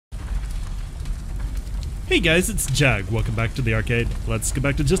Hey guys, it's Jag. Welcome back to the arcade. Let's get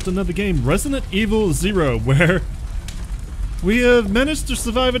back to just another game, Resident Evil 0, where we have managed to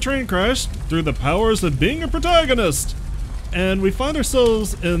survive a train crash through the powers of being a protagonist. And we find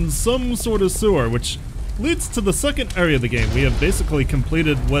ourselves in some sort of sewer, which leads to the second area of the game. We have basically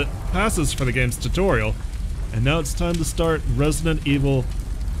completed what passes for the game's tutorial, and now it's time to start Resident Evil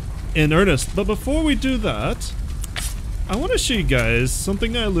in earnest. But before we do that, I want to show you guys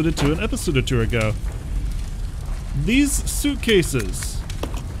something I alluded to an episode or two ago. These suitcases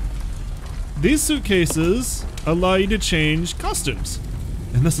allow you to change costumes.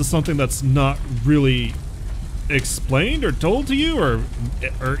 And this is something that's not really explained or told to you or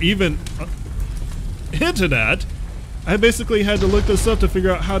even hinted at. I basically had to look this up to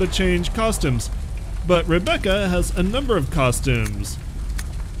figure out how to change costumes. But Rebecca has a number of costumes.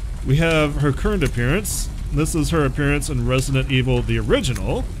 We have her current appearance. This is her appearance in Resident Evil the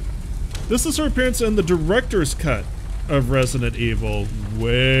original. This is her appearance in the director's cut of Resident Evil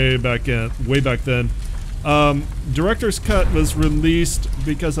way back then. Director's cut was released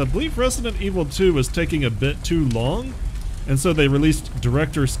because I believe Resident Evil 2 was taking a bit too long, and so they released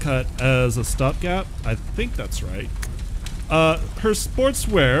director's cut as a stopgap. I think that's right. Her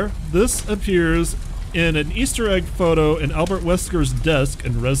sportswear, this appears in an Easter egg photo in Albert Wesker's desk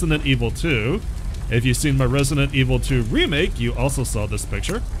in Resident Evil 2. If you've seen my Resident Evil 2 remake, you also saw this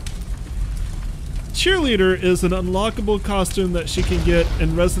picture. Cheerleader is an unlockable costume that she can get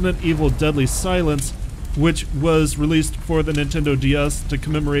in Resident Evil Deadly Silence, which was released for the Nintendo DS to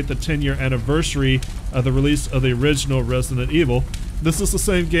commemorate the 10-year anniversary of the release of the original Resident Evil. This is the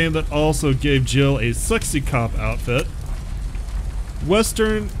same game that also gave Jill a sexy cop outfit.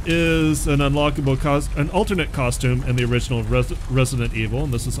 Western is an unlockable an alternate costume in the original Resident Evil,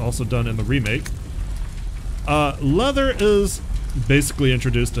 and this is also done in the remake. Leather is basically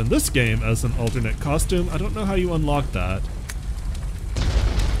introduced in this game as an alternate costume. I don't know how you unlock that.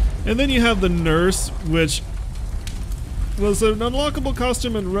 And then you have the nurse, which was an unlockable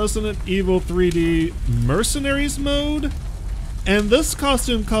costume in Resident Evil 3D Mercenaries mode. And this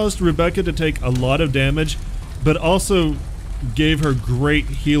costume caused Rebecca to take a lot of damage, but also gave her great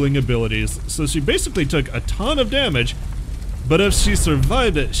healing abilities. So she basically took a ton of damage, but if she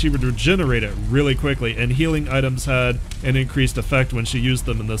survived it, she would regenerate it really quickly, and healing items had an increased effect when she used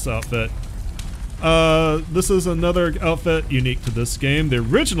them in this outfit. This is another outfit unique to this game, the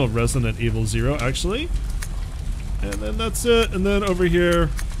original Resident Evil 0, actually. And then that's it, and then over here,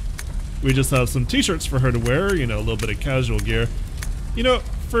 we just have some t-shirts for her to wear, you know, a little bit of casual gear. You know,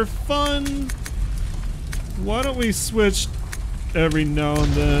 for fun, why don't we switch every now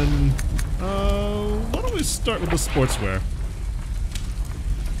and then? Why don't we start with the sportswear?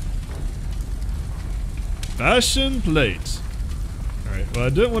 Fashion plate. Alright, well I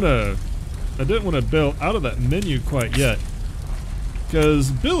didn't wanna bail out of that menu quite yet,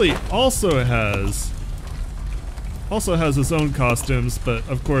 because Billy also has his own costumes, but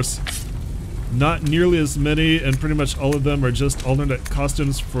of course not nearly as many, and pretty much all of them are just alternate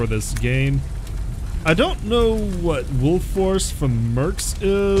costumes for this game. I don't know what Wolf Force from Mercs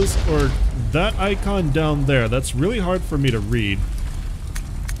is, or that icon down there. That's really hard for me to read.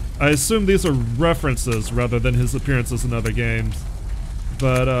 I assume these are references rather than his appearances in other games.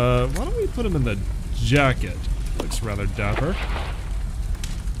 But why don't we put him in the jacket? Looks rather dapper.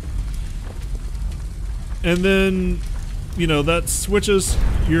 And then, you know, that switches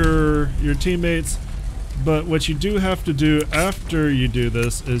your teammates. But what you do have to do after you do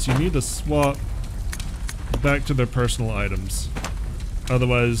this is you need to swap back to their personal items.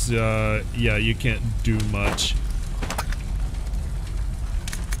 Otherwise, yeah, you can't do much.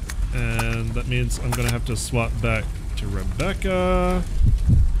 And that means I'm gonna have to swap back to Rebecca.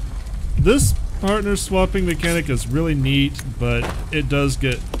 This partner swapping mechanic is really neat, but it does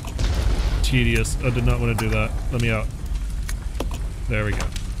get tedious. I did not want to do that. Let me out. There we go.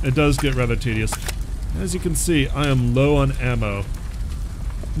 It does get rather tedious. As you can see, I am low on ammo.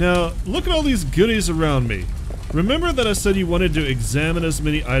 Now, look at all these goodies around me. Remember that I said you wanted to examine as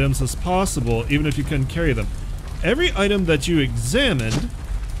many items as possible, even if you couldn't carry them. Every item that you examined,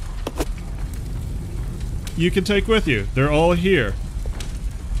 you can take with you. They're all here.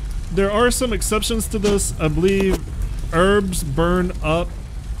 There are some exceptions to this. I believe herbs burn up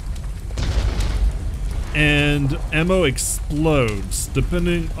and ammo explodes,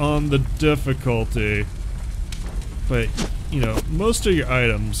 depending on the difficulty. But, you know, most of your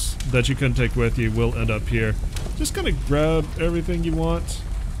items that you can take with you will end up here. Just kind of grab everything you want.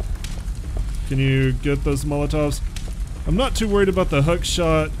 Can you get those Molotovs? I'm not too worried about the hook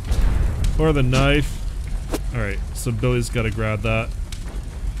shot or the knife. Alright, so Billy's got to grab that.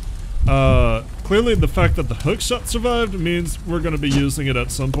 Clearly the fact that the hookshot survived means we're going to be using it at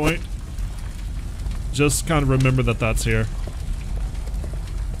some point. Just kind of remember that that's here.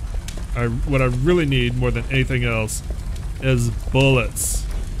 What I really need more than anything else is bullets.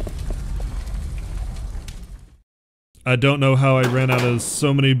 I don't know how I ran out of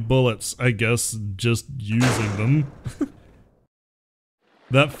so many bullets. I guess just using them.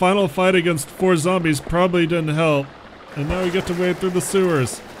 That final fight against 4 zombies probably didn't help. And now we get to wade through the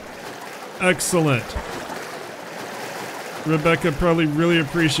sewers. Excellent. Rebecca probably really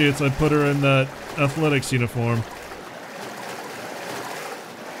appreciates I put her in that athletics uniform.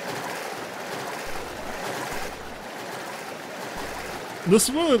 This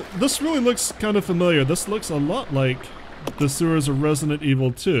really looks kind of familiar. This looks a lot like the sewers of Resident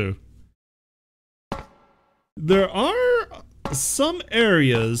Evil 2. There are some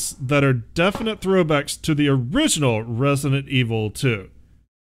areas that are definite throwbacks to the original Resident Evil 2.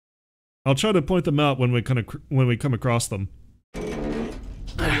 I'll try to point them out when we come across them.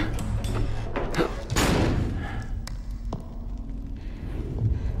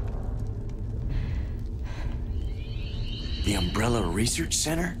 The Umbrella Research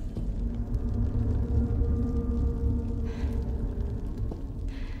Center?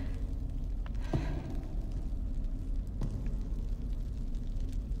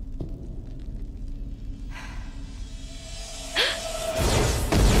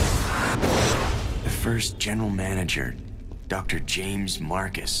 The first general manager, Dr. James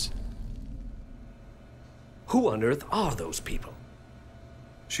Marcus. Who on earth are those people?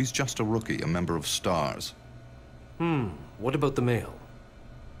 She's just a rookie, a member of STARS. What about the mail?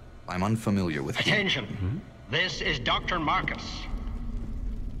 I'm unfamiliar with him. Attention. This is Dr. Marcus.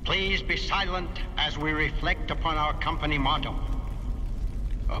 Please be silent as we reflect upon our company motto.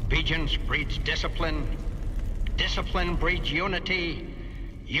 Obedience breeds discipline. Discipline breeds unity.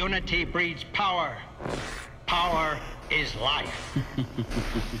 Unity breeds power. Power is life.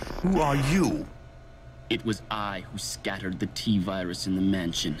 Who are you? It was I who scattered the T-virus in the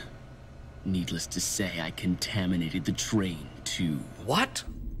mansion. Needless to say, I contaminated the train, too. What?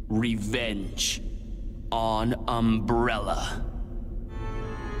 Revenge. On Umbrella.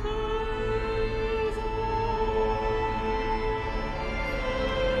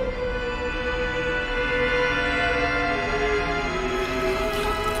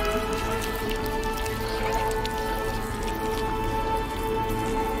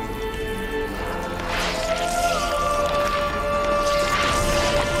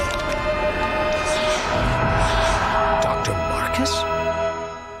 Dr. Marcus?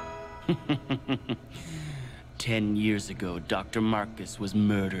 10 years ago, Dr. Marcus was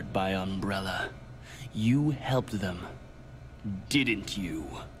murdered by Umbrella. You helped them, didn't you?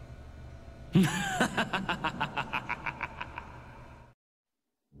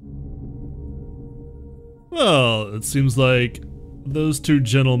 Well, it seems like those 2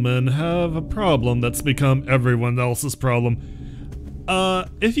 gentlemen have a problem that's become everyone else's problem.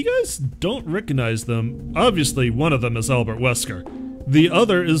 If you guys don't recognize them, obviously one of them is Albert Wesker. The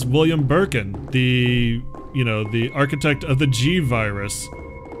other is William Birkin, the architect of the G virus.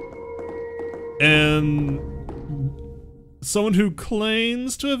 And someone who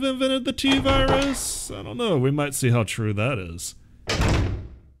claims to have invented the T virus? I don't know, we might see how true that is.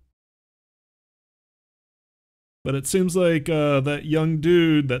 But it seems like that young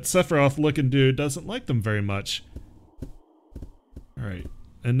dude, that Sephiroth-looking dude, doesn't like them very much. Alright,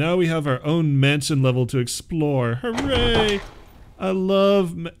 and now we have our own mansion level to explore. Hooray! I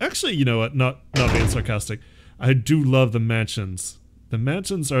love... Actually, you know what? Not being sarcastic. I do love the mansions. The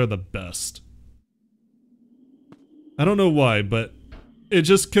mansions are the best. I don't know why, but it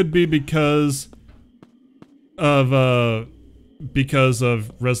just could be because of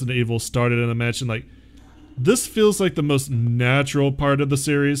Resident Evil started in a mansion. Like, this feels like the most natural part of the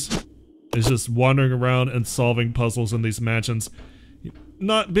series. Is just wandering around and solving puzzles in these mansions.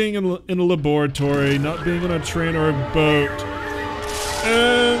 Not being in a laboratory, not being on a train or a boat.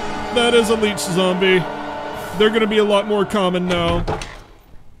 And that is a leech zombie. They're gonna be a lot more common now.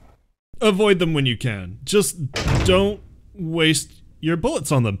 Avoid them when you can. Just don't waste your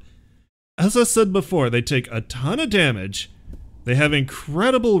bullets on them. As I said before, they take a ton of damage. They have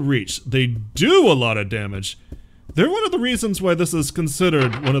incredible reach. They do a lot of damage. They're one of the reasons why this is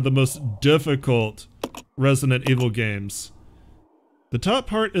considered one of the most difficult Resident Evil games. The top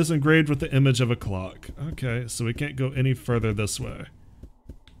part is engraved with the image of a clock. Okay, so we can't go any further this way.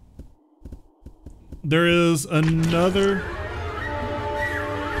 There is another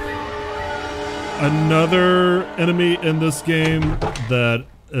enemy in this game that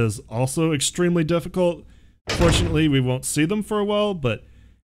is also extremely difficult. Fortunately, we won't see them for a while, but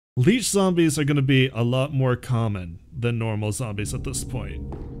Leech zombies are going to be a lot more common than normal zombies at this point.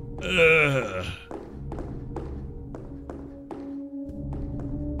 Ugh.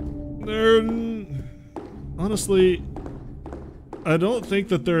 They're... honestly, I don't think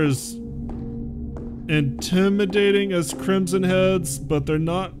that they're as intimidating as Crimson Heads, but they're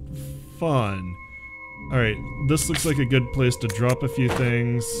not fun. Alright, this looks like a good place to drop a few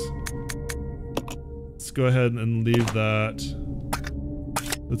things. Let's go ahead and leave that.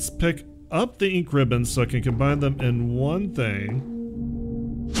 Let's pick up the ink ribbons so I can combine them in one thing.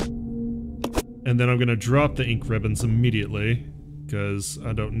 And then I'm gonna drop the ink ribbons immediately, because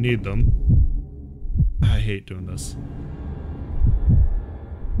I don't need them. I hate doing this.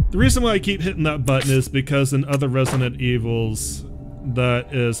 The reason why I keep hitting that button is because in other Resident Evils,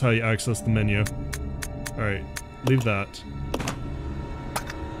 that is how you access the menu. Alright, leave that.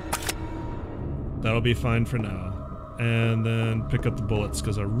 That'll be fine for now. And then pick up the bullets,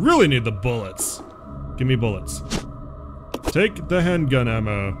 because I really need the bullets. Give me bullets. Take the handgun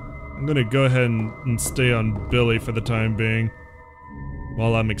ammo. I'm gonna go ahead and stay on Billy for the time being,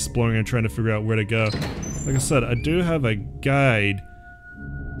 while I'm exploring and trying to figure out where to go. Like I said, I do have a guide.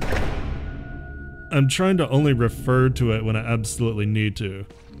 I'm trying to only refer to it when I absolutely need to.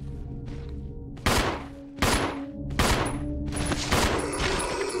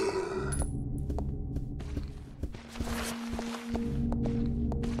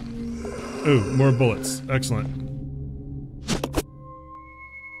 Ooh, more bullets. Excellent.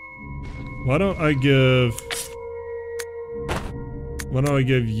 Why don't I give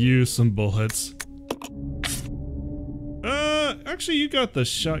you some bullets? Actually you got the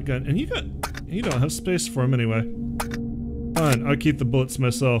shotgun, and you don't have space for them anyway. Fine, I'll keep the bullets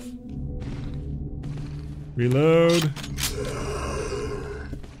myself. Reload.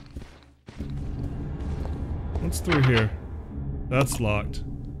 What's through here? That's locked.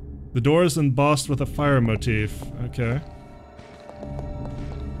 The door is embossed with a fire motif. Okay.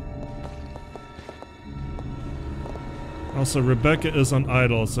 Also, Rebecca is on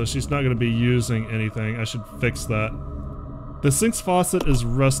idle, so she's not going to be using anything. I should fix that. The sink's faucet is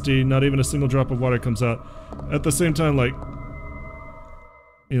rusty. Not even a single drop of water comes out. At the same time, like,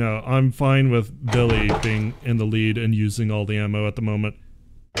 you know, I'm fine with Billy being in the lead and using all the ammo at the moment.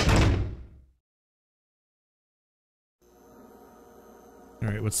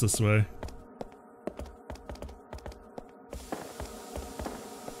 Alright, what's this way?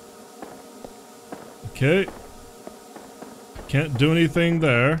 Okay. Can't do anything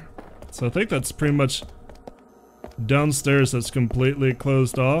there. So I think that's pretty much downstairs that's completely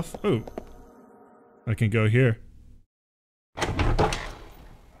closed off. Oh. I can go here.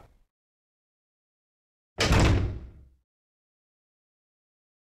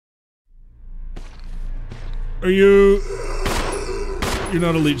 Are you... You're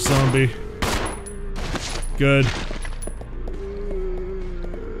not a leech zombie. Good.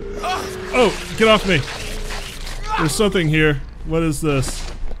 Oh, get off me! There's something here. What is this?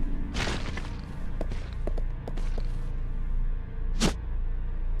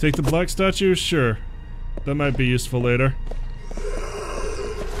 Take the black statue? Sure. That might be useful later.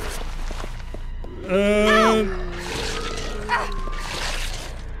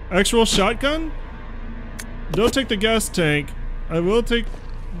 Actual shotgun? Don't take the gas tank. I will take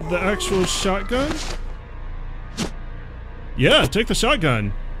the actual shotgun. Yeah, take the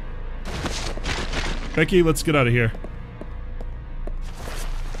shotgun. Becky, let's get out of here.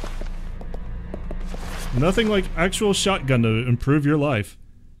 Nothing like actual shotgun to improve your life.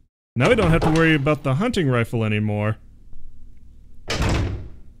 Now we don't have to worry about the hunting rifle anymore.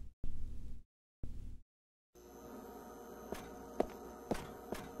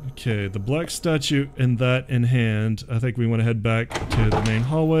 Okay, the black statue and that in hand. I think we want to head back to the main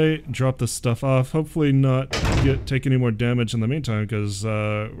hallway, drop this stuff off, hopefully not take any more damage in the meantime, because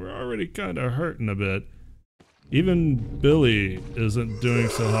we're already kind of hurting a bit. Even Billy isn't doing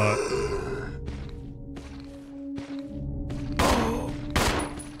so hot.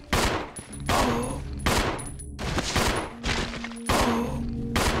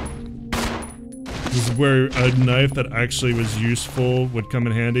 This is where a knife that actually was useful would come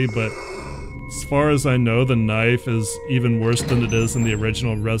in handy, but as far as I know, the knife is even worse than it is in the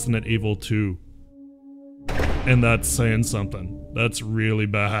original Resident Evil 2. And that's saying something. That's really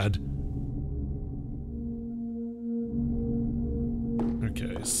bad.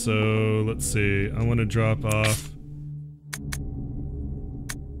 Okay, so let's see. I want to drop off.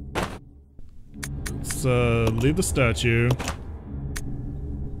 Let's leave the statue.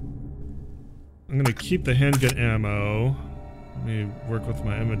 I'm gonna keep the handgun ammo. Let me work with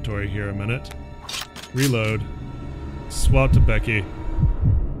my inventory here a minute. Reload. Swap to Becky.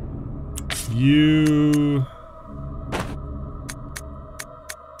 You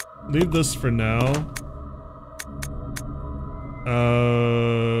leave this for now.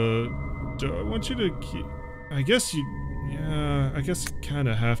 Do I want you to keep... I guess you... Yeah, I guess you kind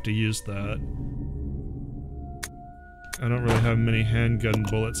of have to use that. I don't really have many handgun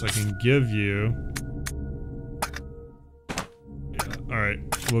bullets I can give you. Yeah, alright,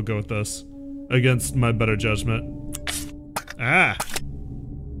 we'll go with this. Against my better judgment. Ah!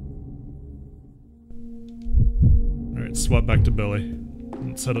 Alright, swap back to Billy.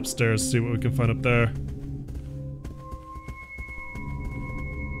 Let's head upstairs, see what we can find up there.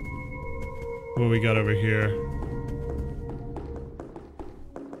 What we got over here?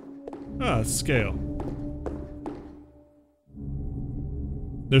 Ah, scale.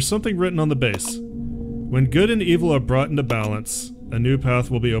 There's something written on the base. When good and evil are brought into balance, a new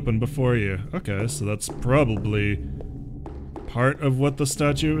path will be opened before you. Okay, so that's probably part of what the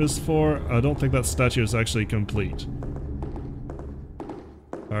statue is for. I don't think that statue is actually complete.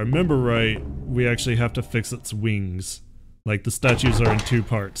 If I remember right, we actually have to fix its wings. Like, the statues are in two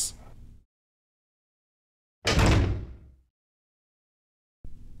parts.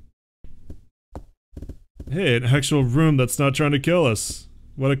 Hey, an actual room that's not trying to kill us.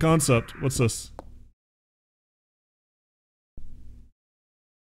 What a concept. What's this?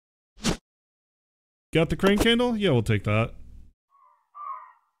 Got the crane candle? Yeah, we'll take that.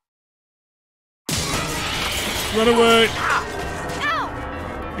 Run away!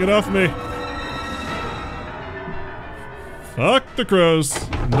 Get off me! Fuck the crows.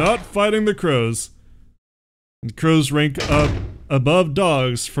 Not fighting the crows. The crows rank up above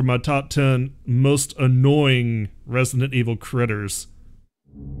dogs for my top 10 most annoying Resident Evil critters.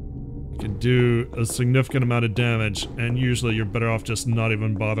 Can do a significant amount of damage, and usually you're better off just not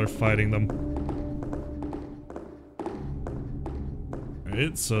even bother fighting them.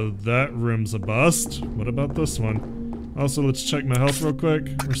 Alright, so that room's a bust. What about this one? Also, let's check my health real quick.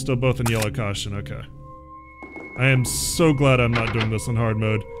 We're still both in yellow caution, okay. I am so glad I'm not doing this in hard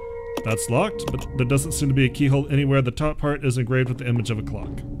mode. That's locked, but there doesn't seem to be a keyhole anywhere. The top part is engraved with the image of a clock.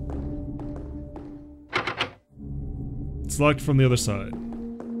 It's locked from the other side.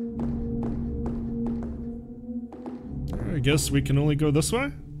 I guess we can only go this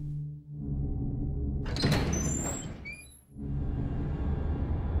way?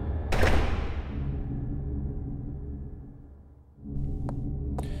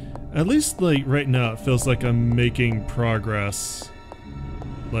 At least, like, right now it feels like I'm making progress.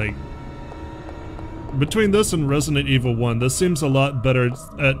 Like, between this and Resident Evil 1, this seems a lot better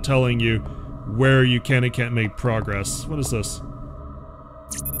at telling you where you can and can't make progress. What is this?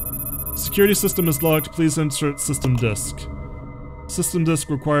 Security system is locked. Please insert system disk. System disk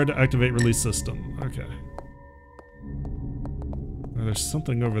required to activate release system. Okay. Well, there's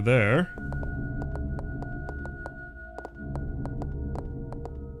something over there.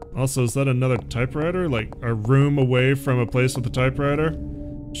 Also, is that another typewriter? Like, a room away from a place with a typewriter?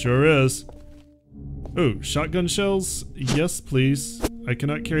 Sure is. Ooh, shotgun shells? Yes, please. I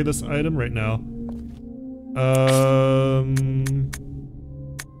cannot carry this item right now.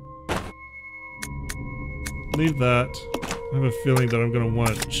 Leave that. I have a feeling that I'm gonna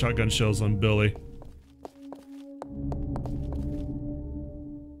want shotgun shells on Billy.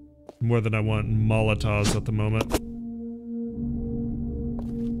 More than I want Molotovs at the moment.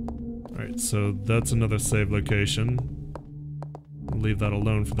 Alright, so that's another save location. I'll leave that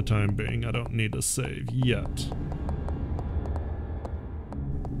alone for the time being. I don't need to save yet.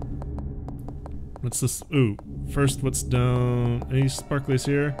 What's this? Ooh, first what's down? Any sparklies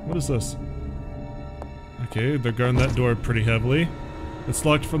here? What is this? Okay, they're guarding that door pretty heavily. It's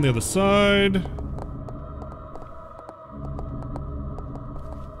locked from the other side.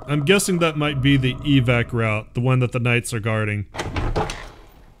 I'm guessing that might be the evac route, the one that the knights are guarding.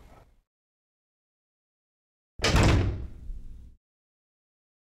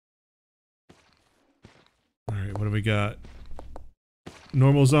 Alright, what do we got?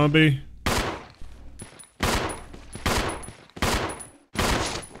 Normal zombie?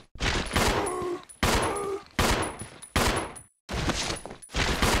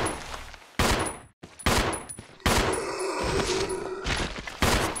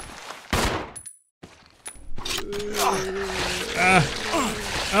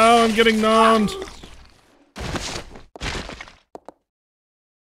 Oh, I'm getting nommed.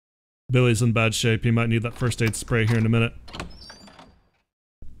 Billy's in bad shape. He might need that first aid spray here in a minute.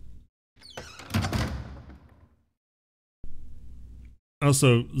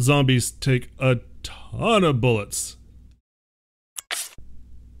 Also, zombies take a ton of bullets.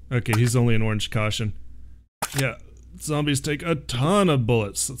 Okay, he's only an orange caution. Yeah, zombies take a ton of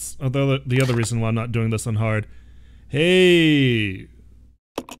bullets. That's the other reason why I'm not doing this on hard. Hey!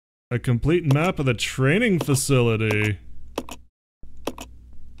 A complete map of the training facility.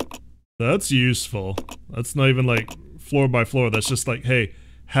 That's useful. That's not even like floor by floor. That's just like, hey,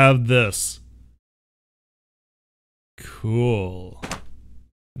 have this. Cool.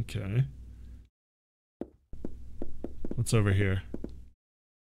 Okay. What's over here?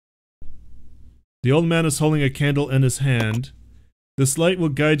 The old man is holding a candle in his hand. This light will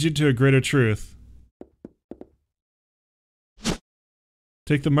guide you to a greater truth.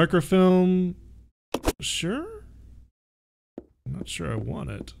 Take the microfilm. Sure? I'm not sure I want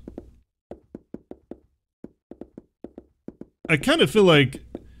it. I kind of feel like,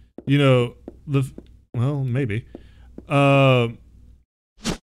 you know, well, maybe.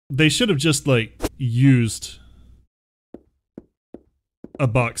 They should have just, like, used a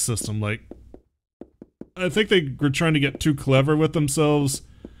box system. Like, I think they were trying to get too clever with themselves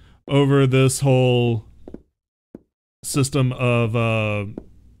over this whole system of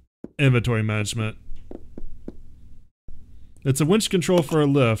inventory management. It's a winch control for a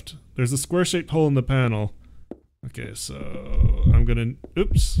lift. There's a square-shaped hole in the panel. Okay, so I'm gonna...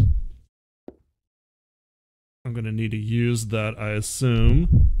 Oops. I'm gonna need to use that, I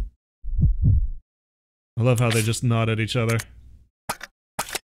assume. I love how they just nod at each other.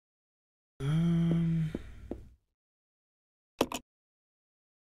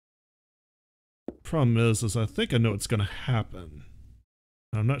 Problem is I think I know what's gonna happen.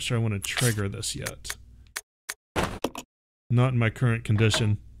 I'm not sure I want to trigger this yet. Not in my current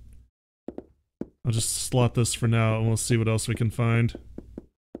condition. I'll just slot this for now and we'll see what else we can find.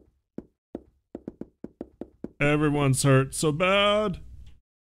 Everyone's hurt so bad.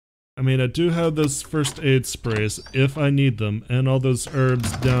 I mean, I do have those first aid sprays if I need them, and all those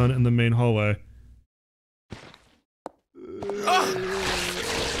herbs down in the main hallway.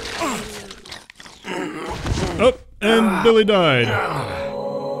 Oh, and Billy died.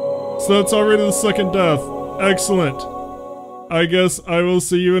 So that's already the second death. Excellent. I guess I will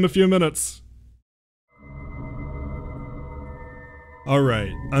see you in a few minutes.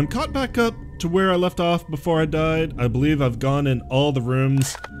 Alright, I'm caught back up to where I left off before I died. I believe I've gone in all the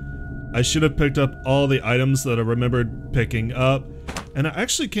rooms. I should have picked up all the items that I remembered picking up. And I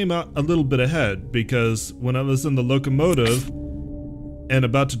actually came out a little bit ahead because when I was in the locomotive and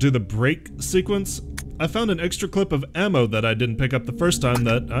about to do the brake sequence, I found an extra clip of ammo that I didn't pick up the first time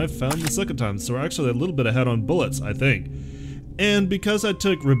that I found the second time. So we're actually a little bit ahead on bullets, I think. And because I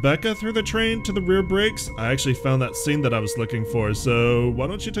took Rebecca through the train to the rear brakes, I actually found that scene that I was looking for. So why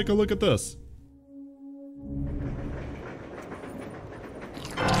don't you take a look at this?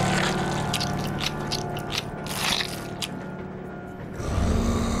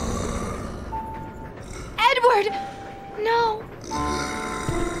 Edward! No!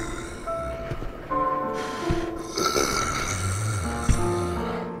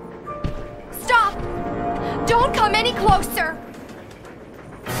 Stop! Don't come any closer!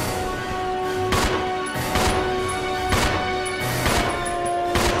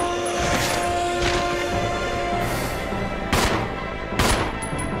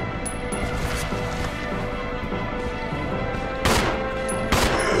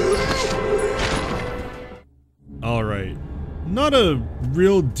 Alright. Not a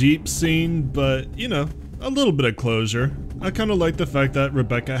real deep scene, but, you know, a little bit of closure. I kind of like the fact that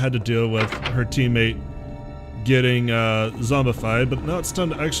Rebecca had to deal with her teammate getting zombified, but now it's time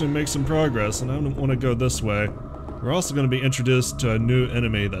to actually make some progress, and I don't want to go this way. We're also going to be introduced to a new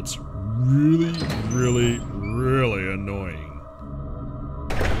enemy that's really, really, really annoying.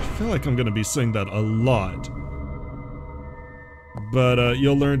 I feel like I'm going to be saying that a lot. But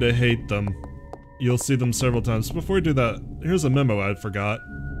you'll learn to hate them. You'll see them several times. Before we do that, here's a memo I forgot.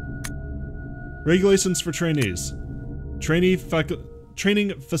 Regulations for trainees. Training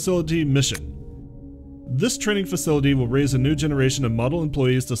facility mission. This training facility will raise a new generation of model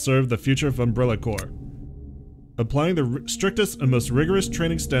employees to serve the future of Umbrella Corps. Applying the strictest and most rigorous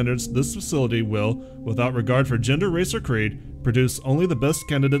training standards, this facility will, without regard for gender, race, or creed, produce only the best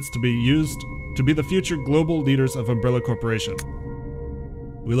candidates to be used to be the future global leaders of Umbrella Corporation.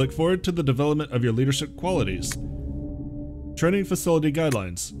 We look forward to the development of your leadership qualities. Training facility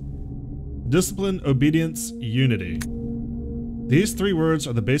guidelines. Discipline, obedience, unity. These three words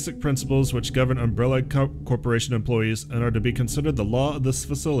are the basic principles which govern Umbrella Corporation employees and are to be considered the law of this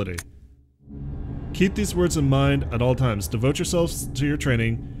facility. Keep these words in mind at all times. Devote yourselves to your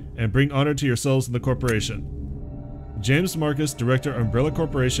training and bring honor to yourselves and the corporation. James Marcus, Director, Umbrella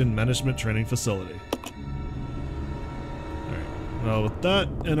Corporation Management Training Facility. Alright, well with that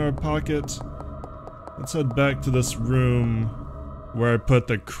in our pocket, Let's head back to this room where I put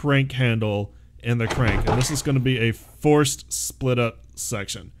the crank handle in the crank. And this is going to be a forced split up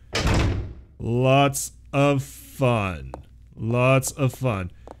section. Lots of fun. Lots of fun.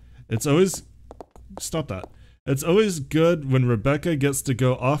 It's always... Stop that. It's always good when Rebecca gets to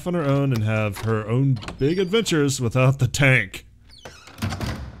go off on her own and have her own big adventures without the tank.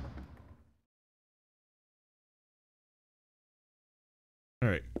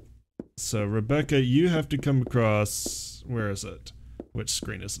 Alright. So, Rebecca, you have to come across... Where is it? Which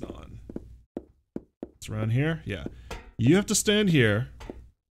screen is it on? It's around here? Yeah. You have to stand here.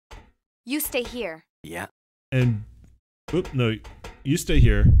 You stay here. Yeah. And... Oop, no. You stay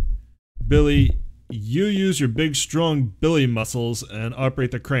here. Billy, you use your big, strong Billy muscles and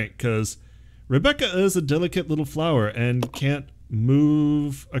operate the crank, because Rebecca is a delicate little flower and can't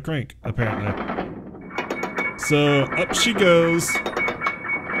move a crank, apparently. So, up she goes.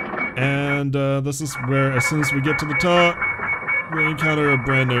 And this is where, as soon as we get to the top, we encounter a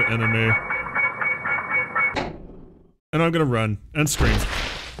brand new enemy. And I'm gonna run and scream.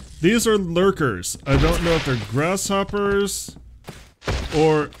 These are lurkers. I don't know if they're grasshoppers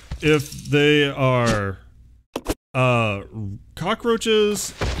or if they are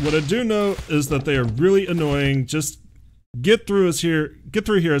cockroaches. What I do know is that they are really annoying. Just get through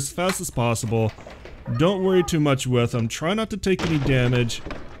here as fast as possible. Don't worry too much with them. Try not to take any damage.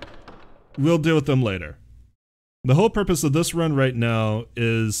 We'll deal with them later. The whole purpose of this run right now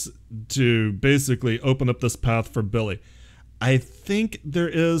is to basically open up this path for Billy. I think there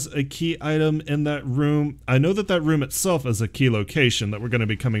is a key item in that room. I know that that room itself is a key location that we're going to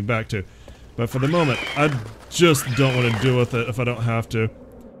be coming back to. But for the moment, I just don't want to deal with it if I don't have to.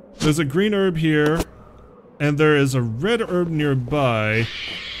 There's a green herb here, and there is a red herb nearby.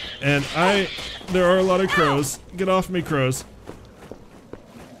 And there are a lot of crows. Get off me, crows.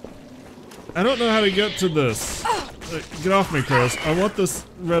 I don't know how to get to this. Get off me, crows. I want this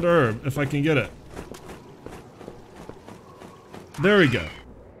red herb, if I can get it. There we go.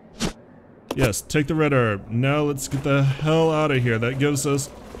 Yes, take the red herb. Now let's get the hell out of here. That gives us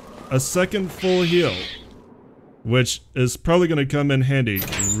a second full heal, which is probably going to come in handy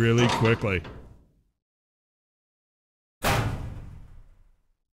really quickly.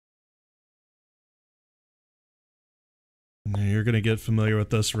 Now you're going to get familiar with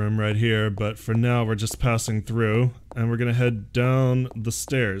this room right here, but for now we're just passing through, and we're going to head down the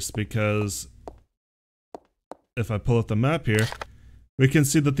stairs because if I pull up the map here, we can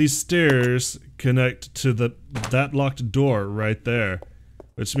see that these stairs connect to that locked door right there,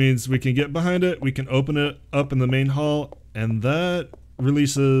 which means we can get behind it, we can open it up in the main hall, and that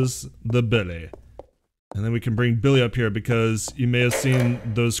releases the Billy. And then we can bring Billy up here because you may have seen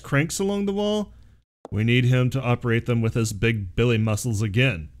those cranks along the wall. We need him to operate them with his big Billy muscles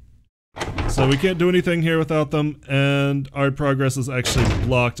again. So we can't do anything here without them, and our progress is actually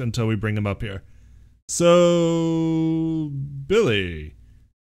blocked until we bring him up here. So, Billy,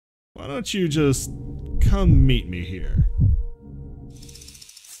 why don't you just come meet me here?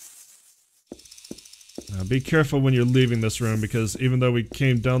 Now be careful when you're leaving this room, because even though we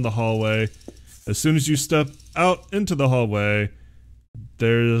came down the hallway, as soon as you step out into the hallway,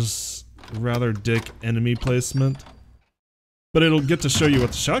 there's rather dick enemy placement. But it'll get to show you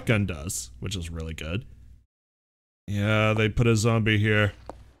what the shotgun does, which is really good. Yeah, they put a zombie here.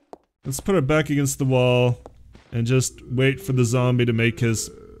 Let's put it back against the wall and just wait for the zombie to make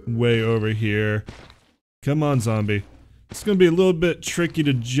his way over here. Come on, zombie. It's gonna be a little bit tricky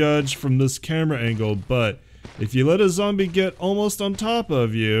to judge from this camera angle, but if you let a zombie get almost on top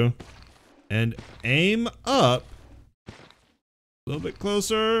of you and aim up, a little bit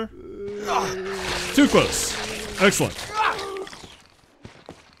closer. Too close. Excellent.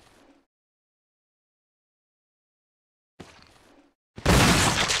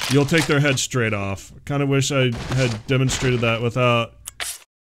 You'll take their head straight off. Kind of wish I had demonstrated that without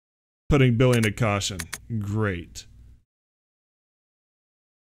putting Billy into caution. Great.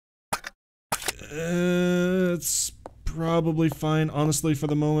 It's probably fine, honestly, for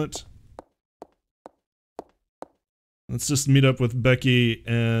the moment. Let's just meet up with Becky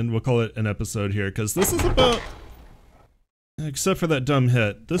and we'll call it an episode here, because this is about... Except for that dumb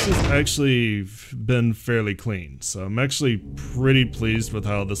hit, this has actually been fairly clean, so I'm actually pretty pleased with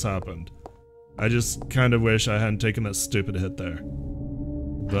how this happened. I just kind of wish I hadn't taken that stupid hit there.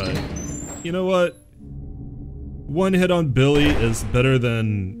 But, you know what? One hit on Billy is better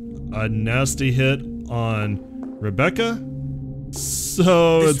than a nasty hit on Rebecca,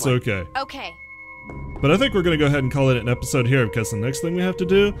 so it's okay. Okay. But I think we're gonna go ahead and call it an episode here, because the next thing we have to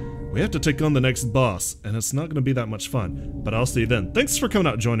do we have to take on the next boss, and it's not going to be that much fun. But I'll see you then. Thanks for coming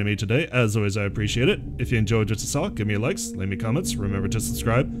out and joining me today. As always, I appreciate it. If you enjoyed what you saw, give me a likes, leave me comments, remember to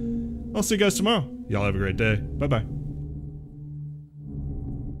subscribe. I'll see you guys tomorrow. Y'all have a great day. Bye-bye.